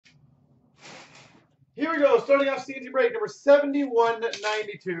Here we go. Starting off CNC break number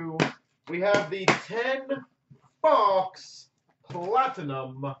 7192. We have the 10 box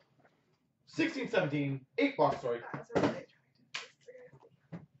platinum 1617 8 box. Sorry.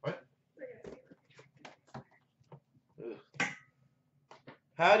 What? Ugh.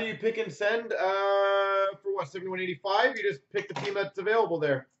 How do you pick and send? For what, 7185? You just pick the team that's available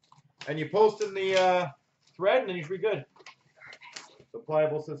there, and you post in the thread, and then you should be good. The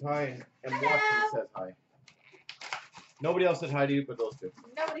Pliable says hi, and Watson says hi. Nobody else said hi to you but those two.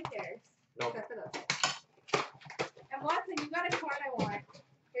 Nobody cares. No. Except for those two. And Watson, you got a card I want, but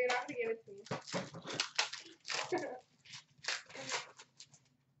you're not going to give it to me.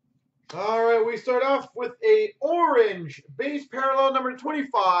 All right, we start off with a orange base parallel number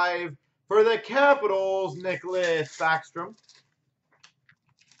 25 for the Capitals, Nicholas Backstrom.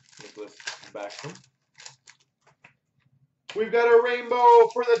 We've got a rainbow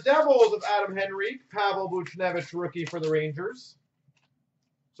for the Devils of Adam Henrique, Pavel Buchnevich, rookie for the Rangers.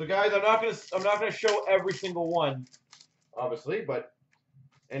 So guys, I'm not gonna show every single one, obviously, but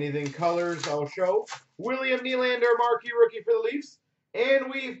anything colors I'll show. William Nylander, marquee rookie for the Leafs, and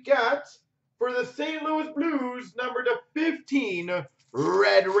we've got for the St. Louis Blues, number to 15,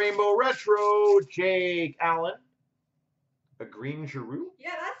 red rainbow retro, Jake Allen. A green Giroux.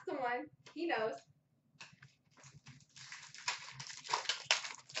 Yeah, that's the one. He knows.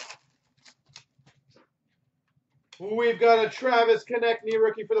 We've got a Travis Konechny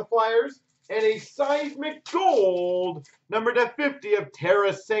rookie for the Flyers, and a seismic gold, number to 50 of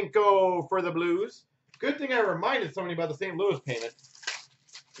Tarasenko for the Blues. Good thing I reminded somebody about the St. Louis payment.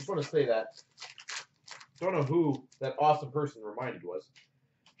 Just want to say that. Don't know who that awesome person reminded was.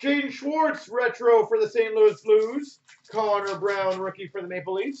 Jaden Schwartz retro for the St. Louis Blues. Connor Brown rookie for the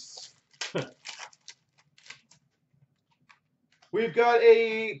Maple Leafs. We've got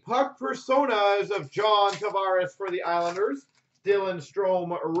a puck personas of John Tavares for the Islanders. Dylan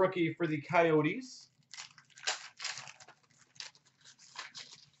Strome, a rookie for the Coyotes.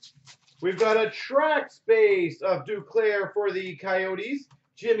 We've got a track space of Duclair for the Coyotes.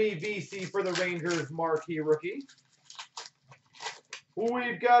 Jimmy Vesey for the Rangers, marquee rookie.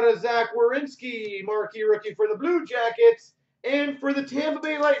 We've got a Zach Werenski, marquee rookie for the Blue Jackets. And for the Tampa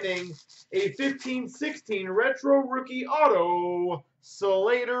Bay Lightning, a 15-16 retro rookie auto,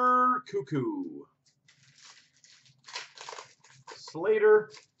 Slater Cuckoo.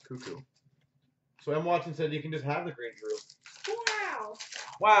 Slater Cuckoo. So M. Watson said you can just have the green Drew. Wow.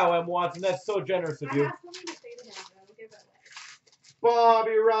 Wow, M. Watson, that's so generous of you. I have something to say to him, but I will give that away.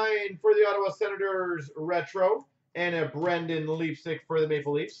 Bobby Ryan for the Ottawa Senators retro, and a Brendan Leipsic for the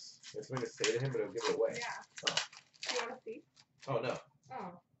Maple Leafs. There's something to say to him, but I'll give it away. Yeah. Oh. Do you want to see? Oh, no.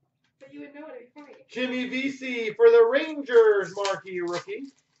 Oh. But you would know it before me. Jimmy Vesey for the Rangers, marquee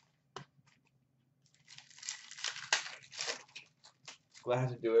rookie. Glad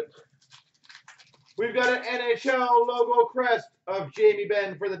to do it. We've got an NHL logo crest of Jamie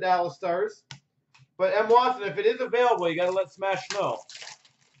Benn for the Dallas Stars. But M. Watson, if it is available, you got to let Smash know.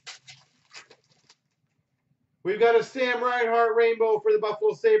 We've got a Sam Reinhart rainbow for the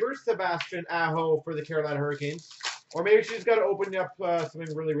Buffalo Sabres. Sebastian Aho for the Carolina Hurricanes. Or maybe she's got to open up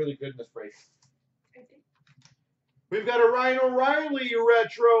something really, really good in this break. We've got a Ryan O'Reilly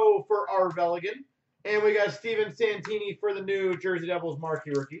retro for R. Veligan. And we got Steven Santini for the New Jersey Devils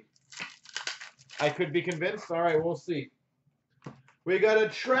marquee rookie. I could be convinced. All right, we'll see. We got a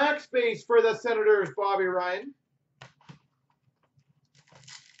track space for the Senators, Bobby Ryan.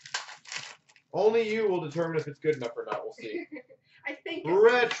 Only you will determine if it's good enough or not. We'll see. I think.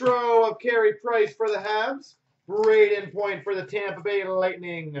 Retro of Carey Price for the Habs. Braden Point for the Tampa Bay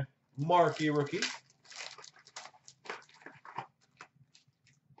Lightning marquee rookie.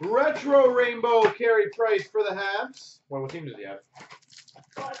 Retro Rainbow Carey Price for the Habs. What team does he have?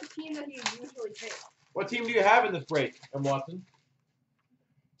 Well, it's a team that he usually picks. What team do you have in this break, M. Watson?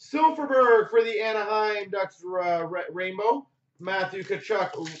 Silverberg for the Anaheim Ducks Rainbow. Matthew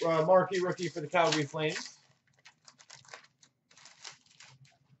Tkachuk, marquee rookie for the Calgary Flames.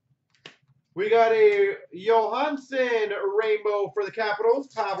 We got a Johansson rainbow for the Capitals.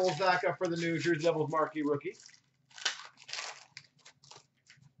 Pavel Zacha for the New Jersey Devils marquee rookie.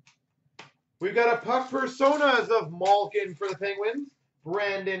 We've got a puck personas of Malkin for the Penguins.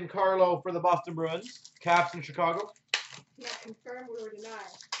 Brandon Carlo for the Boston Bruins. Caps in Chicago. Yeah, confirmed or denied.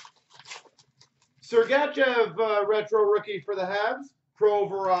 Sergachev retro rookie for the Habs.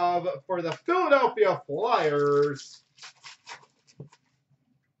 Provorov for the Philadelphia Flyers.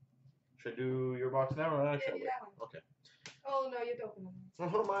 Should I do your box now or not? Yeah, do that one. Okay. Oh, no, you have to open them.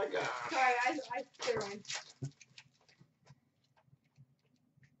 Oh my gosh. Sorry, I clear one.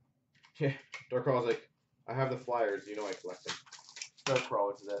 Yeah. Dark Crawler's like, I have the Flyers. You know I collect them. Dark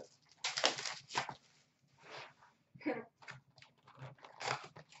Crawler to that.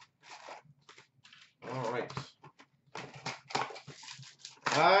 All right.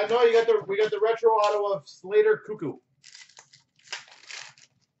 No, we got the retro auto of Slater Cuckoo.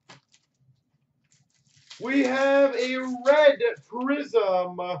 We have a red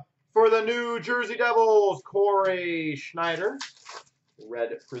prism for the New Jersey Devils, Corey Schneider.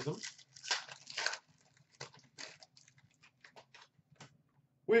 Red prism.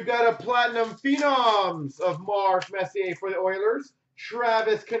 We've got a Platinum Phenoms of Mark Messier for the Oilers.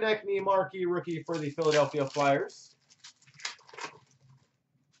 Travis Konechny, marquee rookie for the Philadelphia Flyers.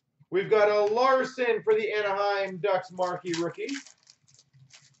 We've got a Larson for the Anaheim Ducks, marquee rookie.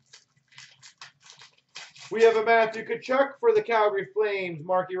 We have a Matthew Tkachuk for the Calgary Flames,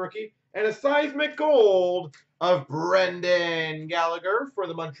 marquee rookie. And a seismic gold of Brendan Gallagher for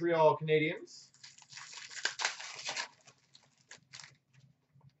the Montreal Canadiens.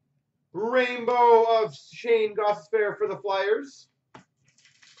 Rainbow of Shane Gostisbehere for the Flyers.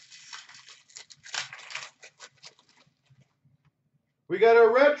 We got a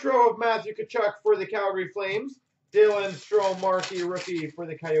retro of Matthew Tkachuk for the Calgary Flames. Dylan Strome, marquee rookie for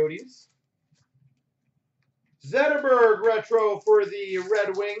the Coyotes. Zetterberg retro for the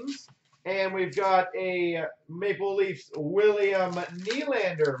Red Wings. And we've got a Maple Leafs William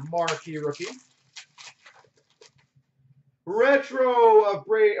Nylander, marquee rookie. Retro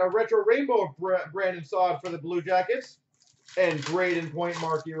rainbow of Brandon Saad for the Blue Jackets. And Braden Point,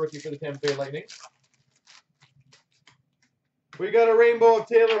 marquee rookie for the Tampa Bay Lightning. We got a rainbow of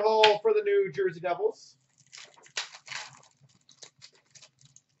Taylor Hall for the New Jersey Devils.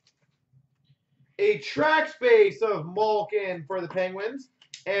 A track space of Malkin for the Penguins.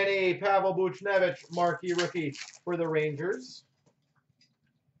 And a Pavel Buchnevich, marquee rookie for the Rangers.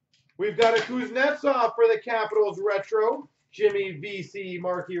 We've got a Kuznetsov for the Capitals retro. Jimmy VC,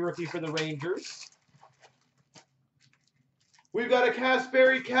 marquee rookie for the Rangers. We've got a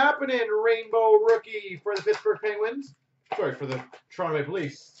Kasperi Kapanen rainbow rookie for the Pittsburgh Penguins. Sorry, for the Toronto Maple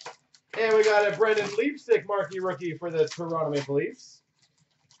Leafs. And we got a Brendan Leipsic marquee rookie for the Toronto Maple Leafs.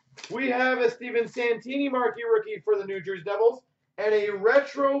 We have a Steven Santini marquee rookie for the New Jersey Devils. And a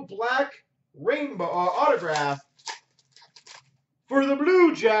retro black rainbow autograph for the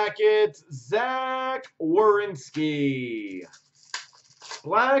Blue Jackets, Zach Werenski.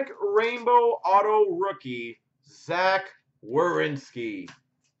 Black rainbow auto rookie, Zach Werenski.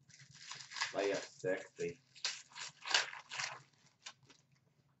 Oh yeah, sexy.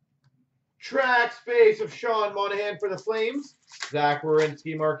 Track space of Sean Monahan for the Flames. Zach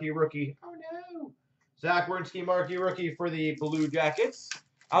Werenski, marquee rookie. Oh no. Zach Werenski, marquee rookie for the Blue Jackets.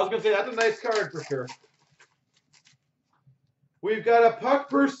 I was going to say, that's a nice card for sure. We've got a puck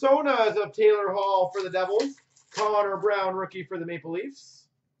personas of Taylor Hall for the Devils. Connor Brown, rookie for the Maple Leafs.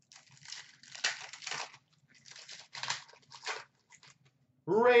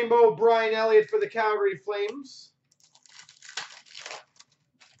 Rainbow Brian Elliott for the Calgary Flames.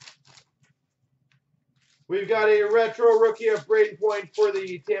 We've got a retro rookie of Braden Point for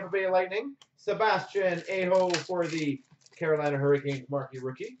the Tampa Bay Lightning. Sebastian Aho for the Carolina Hurricanes, marquee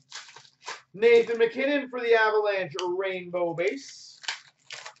rookie. Nathan McKinnon for the Avalanche, rainbow base.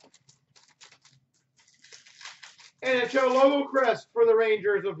 NHL logo crest for the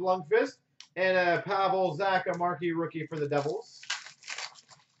Rangers of Lundqvist. And a Pavel Zacha, marquee rookie for the Devils.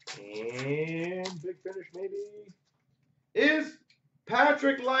 And big finish maybe is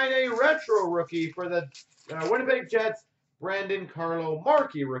Patrick Laine, retro rookie for the Winnipeg Jets. Brandon Carlo,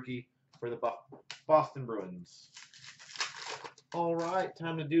 marquee rookie for the Boston Bruins. All right,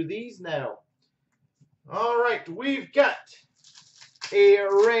 time to do these now. All right, we've got a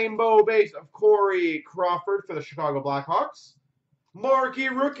rainbow base of Corey Crawford for the Chicago Blackhawks. Marquee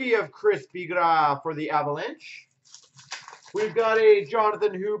rookie of Chris Bigra for the Avalanche. We've got a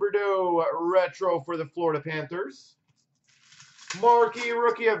Jonathan Huberdeau retro for the Florida Panthers. Marquee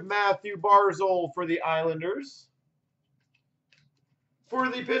rookie of Matthew Barzal for the Islanders. For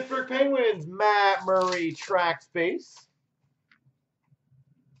the Pittsburgh Penguins, Matt Murray track space.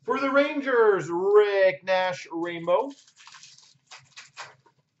 For the Rangers, Rick Nash rainbow.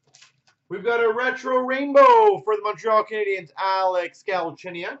 We've got a retro rainbow for the Montreal Canadiens, Alex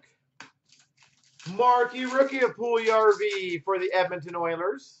Galchenyuk. Marquee rookie of Puljujarvi for the Edmonton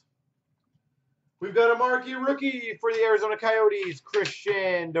Oilers. We've got a marquee rookie for the Arizona Coyotes,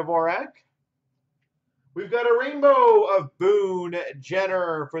 Christian Dvorak. We've got a rainbow of Boone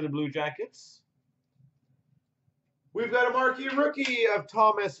Jenner for the Blue Jackets. We've got a marquee rookie of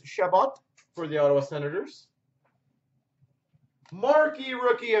Thomas Chabot for the Ottawa Senators. Marquee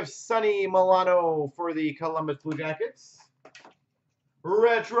rookie of Sonny Milano for the Columbus Blue Jackets.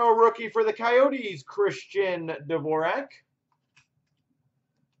 Retro rookie for the Coyotes, Christian Dvorak.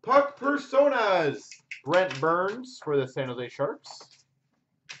 Puck Personas, Brent Burns for the San Jose Sharks.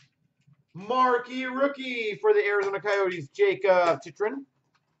 Marquee rookie for the Arizona Coyotes, Jacob Chitrin.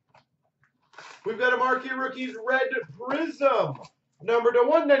 We've got a Marquee Rookies Red Prism, number to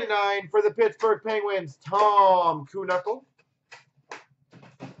 199 for the Pittsburgh Penguins, Tom Kuhnhackl.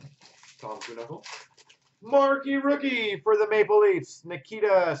 Marquee Rookie for the Maple Leafs,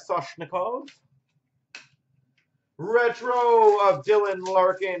 Nikita Soshnikov. Retro of Dylan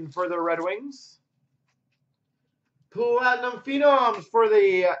Larkin for the Red Wings. Platinum Phenoms for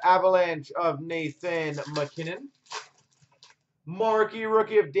the Avalanche of Nathan MacKinnon. Marquee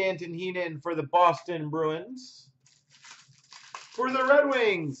Rookie of Danton Heinen for the Boston Bruins. For the Red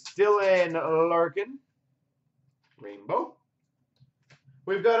Wings, Dylan Larkin. Rainbow.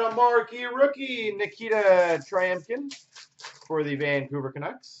 We've got a Marquee Rookie, Nikita Triumkin for the Vancouver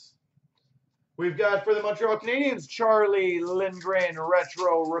Canucks. We've got for the Montreal Canadiens, Charlie Lindgren,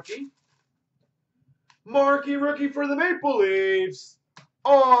 Retro Rookie. Marquee Rookie for the Maple Leafs,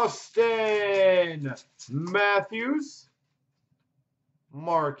 Austin Matthews.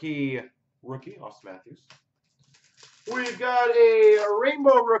 Marquee Rookie, Austin Matthews. We've got a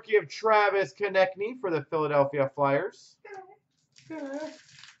Rainbow Rookie of Travis Konechny for the Philadelphia Flyers.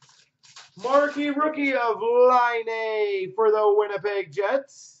 Marquee Rookie of Laine for the Winnipeg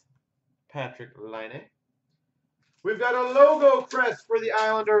Jets, Patrick Laine. We've got a logo crest for the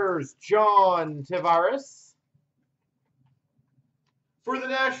Islanders, John Tavares. For the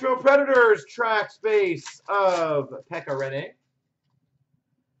Nashville Predators, track space of Pekka Rinne.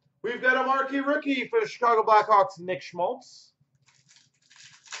 We've got a Marquee Rookie for the Chicago Blackhawks, Nick Schmaltz.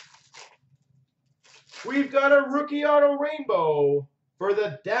 We've got a Rookie Auto Rainbow for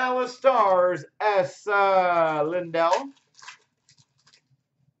the Dallas Stars, Lindell.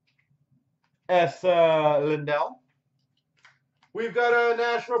 Lindell. We've got a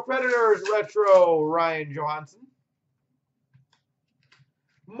Nashville Predators Retro, Ryan Johansson.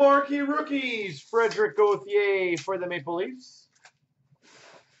 Marquee Rookies, Frederick Gauthier for the Maple Leafs.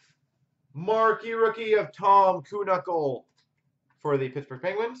 Marquee Rookie of Tom Kuhnhackl for the Pittsburgh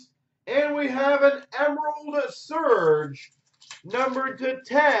Penguins. And we have an Emerald Surge, numbered to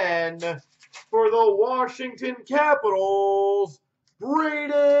 10 for the Washington Capitals,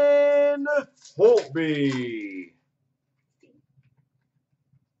 Braden Holtby.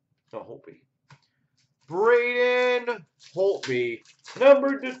 Holtby. Braden Holtby,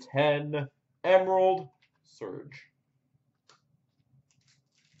 numbered to 10, Emerald Surge.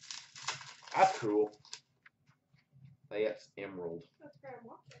 That's cool. Yes, Emerald. That's where I'm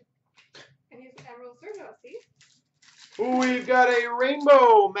watching. And he's Emerald Surge, see? We've got a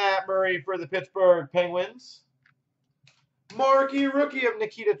Rainbow Matt Murray for the Pittsburgh Penguins. Marquee Rookie of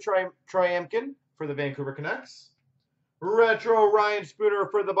Nikita Triumkin for the Vancouver Canucks. Retro Ryan Spooner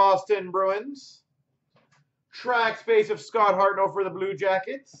for the Boston Bruins. Track space of Scott Hartnell for the Blue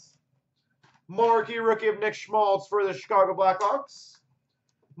Jackets. Marquee Rookie of Nick Schmaltz for the Chicago Blackhawks.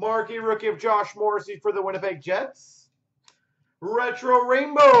 Marquee Rookie of Josh Morrissey for the Winnipeg Jets. Retro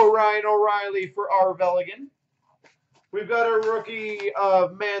Rainbow Ryan O'Reilly for R. Veligan. We've got a Rookie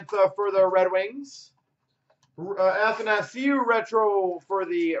of Mantha for the Red Wings. Athanasiou Retro for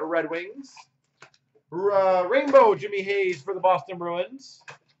the Red Wings. Rainbow Jimmy Hayes for the Boston Bruins.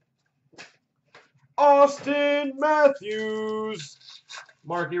 Austin Matthews,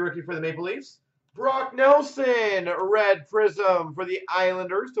 Marquee Rookie for the Maple Leafs. Brock Nelson, Red Prism for the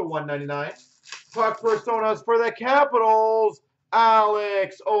Islanders to 199. Puck Personas for the Capitals,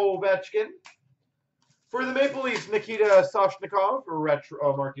 Alex Ovechkin. For the Maple Leafs, Nikita Soshnikov,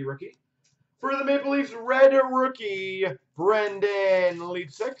 Retro Marquee Rookie. For the Maple Leafs, Red Rookie, Brendan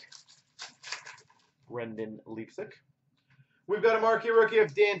Leipsic. We've got a Marquee Rookie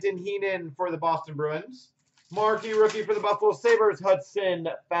of Danton Heinen for the Boston Bruins. Marquee Rookie for the Buffalo Sabres, Hudson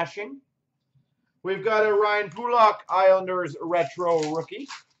Fasching. We've got a Ryan Pulock, Islanders Retro Rookie.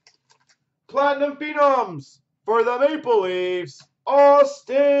 Platinum Phenoms for the Maple Leafs,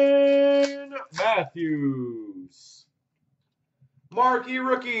 Austin Matthews. Marquee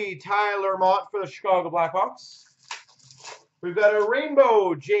Rookie, Tyler Mott for the Chicago Blackhawks. We've got a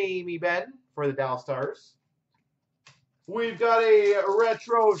Rainbow Jamie Benn for the Dallas Stars. We've got a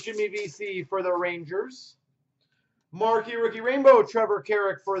Retro Jimmy VC for the Rangers. Marquee Rookie Rainbow Trevor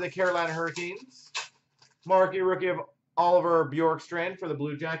Carrick for the Carolina Hurricanes. Marquee Rookie of Oliver Bjorkstrand for the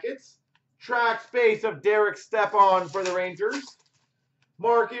Blue Jackets. Track space of Derek Stepan for the Rangers.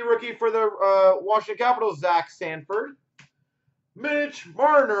 Marquee Rookie for the Washington Capitals, Zach Sanford. Mitch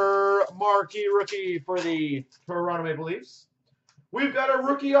Marner, marquee rookie for the Toronto Maple Leafs. We've got a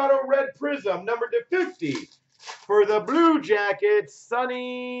rookie auto red prism, numbered to 50, for the Blue Jackets,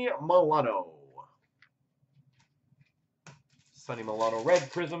 Sonny Milano. Sonny Milano, red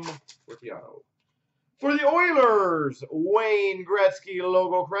prism, rookie auto. For the Oilers, Wayne Gretzky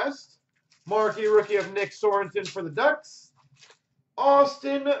logo crest. Marquee rookie of Nick Sorensen for the Ducks.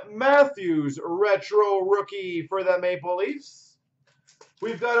 Austin Matthews, retro rookie for the Maple Leafs.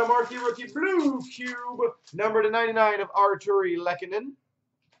 We've got a marquee rookie blue cube, number to 99 of Arturi Lehkonen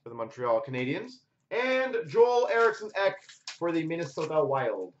for the Montreal Canadiens. And Joel Eriksson Ek for the Minnesota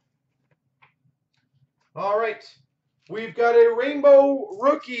Wild. All right. We've got a rainbow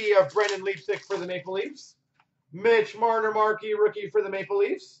rookie of Brendan Leipsic for the Maple Leafs. Mitch Marner marquee rookie for the Maple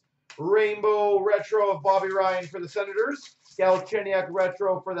Leafs. Rainbow retro of Bobby Ryan for the Senators. Galchenyuk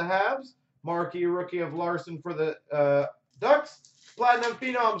retro for the Habs. Marquee rookie of Larson for the Ducks. Platinum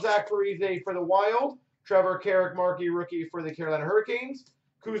Phenom Zach Parise for the Wild. Trevor Carrick marquee rookie for the Carolina Hurricanes.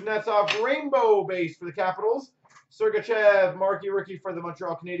 Kuznetsov rainbow base for the Capitals. Sergachev marquee rookie for the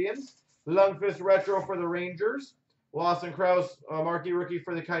Montreal Canadiens. Lundqvist retro for the Rangers. Lawson Krause marquee rookie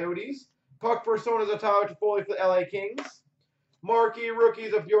for the Coyotes. Puck personas of Tyler Toffoli for the LA Kings. Marquee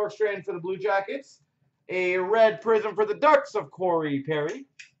rookies of Bjorkstrand for the Blue Jackets. A red prism for the Ducks of Corey Perry.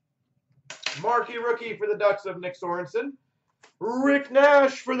 Marquee rookie for the Ducks of Nick Sorensen. Rick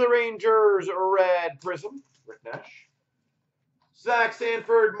Nash for the Rangers, red prism. Rick Nash. Zach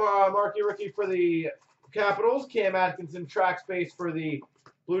Sanford, marquee rookie for the Capitals. Cam Atkinson, track space for the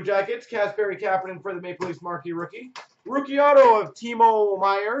Blue Jackets. Kasperi Kapanen for the Maple Leafs, marquee rookie. Rookie auto of Timo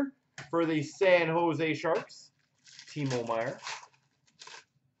Meier for the San Jose Sharks. Timo Meier.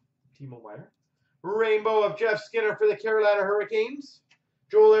 Rainbow of Jeff Skinner for the Carolina Hurricanes.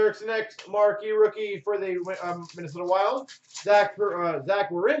 Joel Eriksson Ek, marquee rookie for the Minnesota Wild. Zach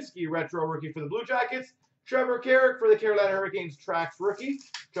Werenski, retro rookie for the Blue Jackets. Trevor Carrick for the Carolina Hurricanes, tracks rookie.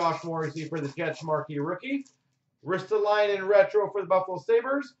 Josh Morrissey for the Jets, marquee rookie. Ristolainen, retro for the Buffalo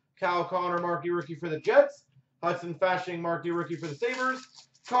Sabres. Kyle Connor, marquee rookie for the Jets. Hudson Fasching, marquee rookie for the Sabres.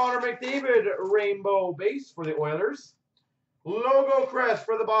 Connor McDavid, rainbow base for the Oilers. Logo crest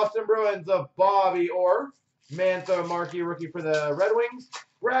for the Boston Bruins of Bobby Orr. Mantha, marquee rookie for the Red Wings.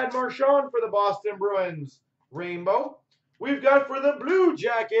 Brad Marchand for the Boston Bruins, rainbow. We've got for the Blue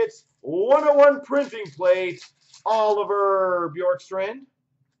Jackets, 101 printing plate, Oliver Bjorkstrand.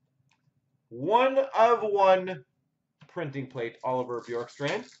 1/1 printing plate, Oliver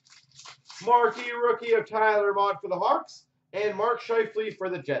Bjorkstrand. Marquee rookie of Tyler Mott for the Hawks. And Mark Scheifele for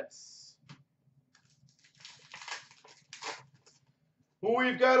the Jets.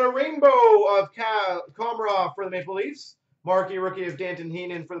 We've got a rainbow of Komarov for the Maple Leafs. Marquee rookie of Danton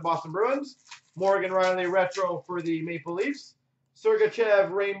Heinen for the Boston Bruins. Morgan Riley retro for the Maple Leafs.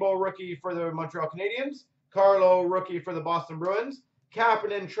 Sergachev rainbow rookie for the Montreal Canadiens. Carlo rookie for the Boston Bruins.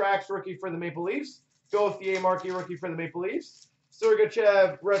 Kapanen tracks rookie for the Maple Leafs. Gauthier marquee rookie for the Maple Leafs.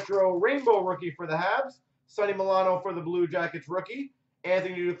 Sergachev retro rainbow rookie for the Habs. Sonny Milano for the Blue Jackets rookie.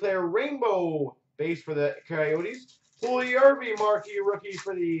 Anthony Duclair rainbow base for the Coyotes. Puljujärvi marquee rookie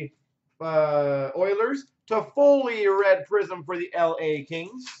for the Oilers. Toffoli red prism for the LA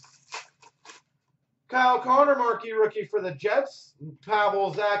Kings. Kyle Connor marquee rookie for the Jets.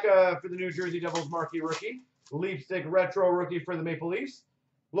 Pavel Zacha for the New Jersey Devils marquee rookie. Leipsic retro rookie for the Maple Leafs.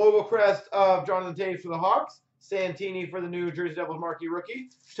 Logo crest of Jonathan Toews for the Hawks. Santini for the New Jersey Devils marquee rookie.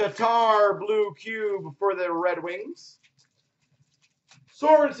 Tatar blue cube for the Red Wings.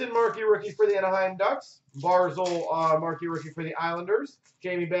 Sorensen marquee rookie for the Anaheim Ducks. Barzal marquee rookie for the Islanders.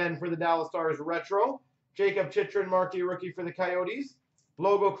 Jamie Benn for the Dallas Stars retro. Jacob Chychrun marquee rookie for the Coyotes.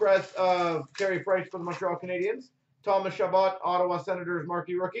 Logo crest of Carey Price for the Montreal Canadiens. Thomas Chabot, Ottawa Senators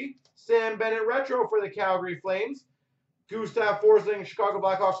marquee rookie. Sam Bennett retro for the Calgary Flames. Gustav Forsling, Chicago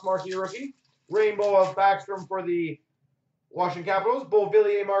Blackhawks marquee rookie. Rainbow of Backstrom for the Washington Capitals.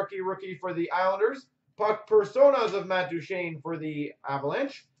 Beauvillier marquee rookie for the Islanders. Puck personas of Matt Duchene for the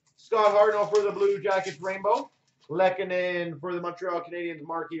Avalanche. Scott Hartnell for the Blue Jackets rainbow. Lehkonen for the Montreal Canadiens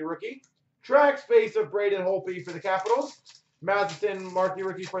marquee rookie. Track space of Braden Holtby for the Capitals. Matheson marquee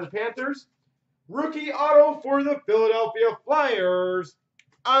rookie for the Panthers. Rookie auto for the Philadelphia Flyers,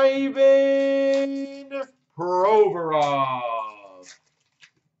 Ivan Provorov.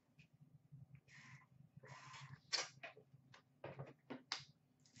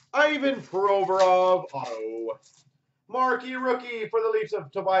 Ivan Provorov auto. Marquee rookie for the Leafs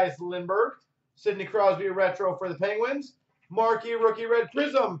of Tobias Lindberg. Sidney Crosby retro for the Penguins. Marquee rookie red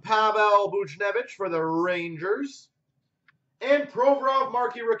prism, Pavel Buchnevich for the Rangers. And Provorov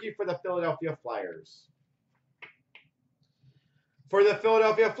marquee rookie for the Philadelphia Flyers. For the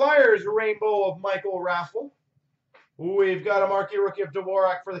Philadelphia Flyers, rainbow of Michael Raffle. We've got a marquee rookie of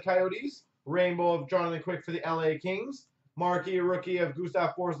Dvorak for the Coyotes. Rainbow of Jonathan Quick for the LA Kings. Marquee rookie of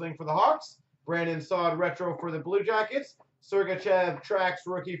Gustav Forsling for the Hawks. Brandon Saad retro for the Blue Jackets. Sergachev Trax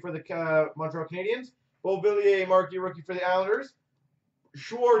rookie for the Montreal Canadiens. Beauvillier marquee rookie for the Islanders.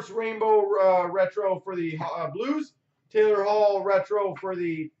 Schwartz rainbow retro for the Blues. Taylor Hall retro for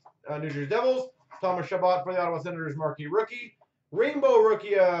the New Jersey Devils. Thomas Chabot for the Ottawa Senators marquee rookie. Rainbow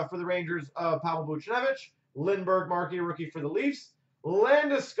rookie for the Rangers of Pavel Buchnevich. Lindbergh marquee rookie for the Leafs.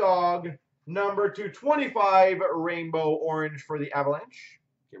 Landeskog number 225 rainbow orange for the Avalanche.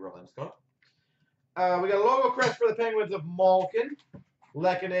 Gabriel Landeskog. We got a logo crest for the Penguins of Malkin.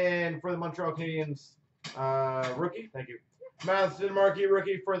 Lehkonen for the Montreal Canadiens rookie. Thank you. Matheson marquee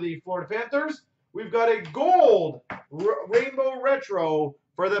rookie for the Florida Panthers. We've got a gold rainbow retro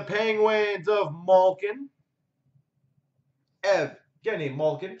for the Penguins of Malkin. Evgeny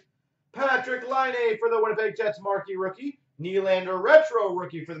Malkin. Patrick Laine for the Winnipeg Jets marquee rookie. Nylander retro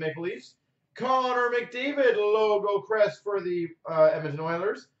rookie for the Maple Leafs. Connor McDavid logo crest for the Edmonton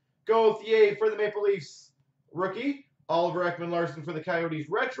Oilers. Gauthier for the Maple Leafs rookie. Oliver Ekman-Larsson for the Coyotes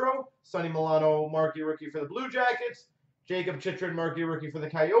retro. Sonny Milano marquee rookie for the Blue Jackets. Jacob Chychrun marquee rookie for the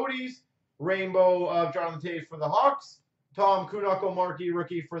Coyotes. Rainbow of Jonathan Toews for the Hawks. Tom Kuhnhackl marquee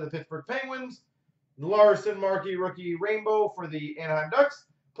rookie for the Pittsburgh Penguins. Larson marquee rookie rainbow for the Anaheim Ducks.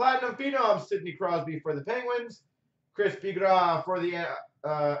 Platinum Phenom Sidney Crosby for the Penguins. Chris Pigra for the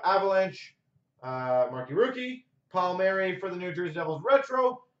Avalanche marquee rookie. Palmieri for the New Jersey Devils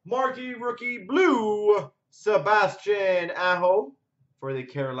retro. Marquee rookie blue Sebastian Aho for the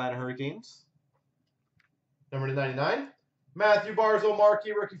Carolina Hurricanes. Number 99. Matthew Barzal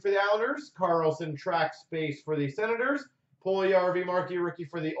marquee rookie for the Islanders. Carlson track space for the Senators. Puljujärvi marquee rookie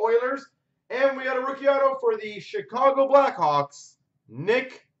for the Oilers. And we got a rookie auto for the Chicago Blackhawks,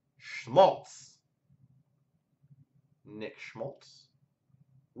 Nick Schmaltz. Nick Schmaltz.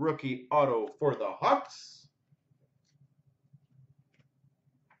 Rookie auto for the Hawks.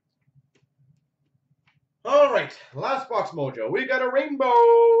 All right, last box mojo. We got a rainbow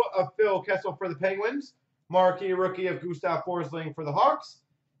of Phil Kessel for the Penguins. Marquee rookie of Gustav Forsling for the Hawks.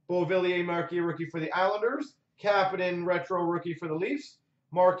 Beauvillier marquee rookie for the Islanders. Kapanen retro rookie for the Leafs.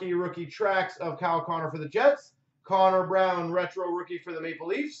 Marquee rookie tracks of Kyle Connor for the Jets. Connor Brown retro rookie for the Maple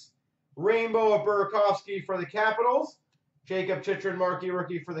Leafs. Rainbow of Burakovsky for the Capitals. Jacob Chychrun marquee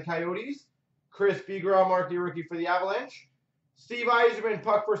rookie for the Coyotes. Chris Pigra marquee rookie for the Avalanche. Steve Yzerman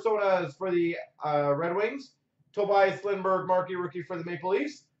puck personas for the Red Wings. Tobias Lindbergh marquee rookie for the Maple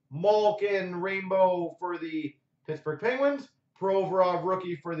Leafs. Malkin rainbow for the Pittsburgh Penguins. Provorov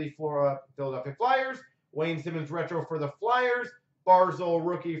rookie for the Philadelphia Flyers. Wayne Simmons retro for the Flyers. Barzal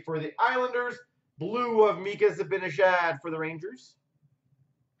rookie for the Islanders. Blue of Mika Zibanejad for the Rangers.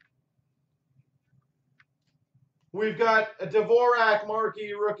 We've got a Dvorak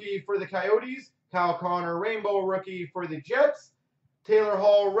marquee rookie for the Coyotes. Kyle Connor rainbow rookie for the Jets. Taylor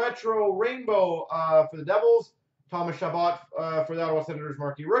Hall retro rainbow for the Devils. Thomas Chabot for the Ottawa Senators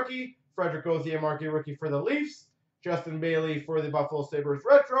marquee rookie. Frederick Gauthier marquee rookie for the Leafs. Justin Bailey for the Buffalo Sabres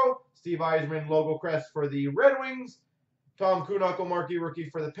retro. Steve Yzerman logo crest for the Red Wings. Tom Kuhnhackl marquee rookie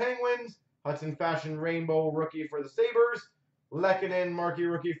for the Penguins. Hudson Fashion rainbow rookie for the Sabres. Lehkonen marquee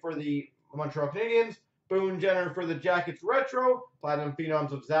rookie for the Montreal Canadiens. Boone Jenner for the Jackets retro. Platinum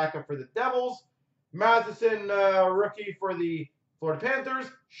Phenoms of Zaka for the Devils. Matheson rookie for the Florida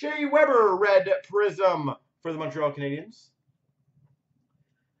Panthers. Shea Weber red prism for the Montreal Canadiens.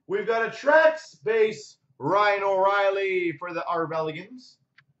 We've got a tracks base Ryan O'Reilly for the Arbeligans.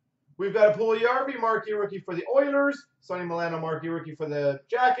 We've got a Puljujärvi marquee rookie for the Oilers. Sonny Milano marquee rookie for the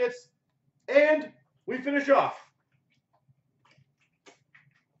Jackets. And we finish off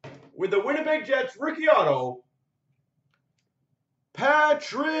with the Winnipeg Jets rookie auto,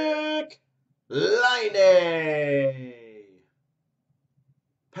 Patrick Laine.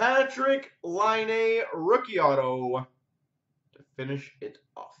 Patrick Laine rookie auto to finish it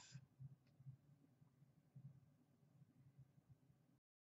off.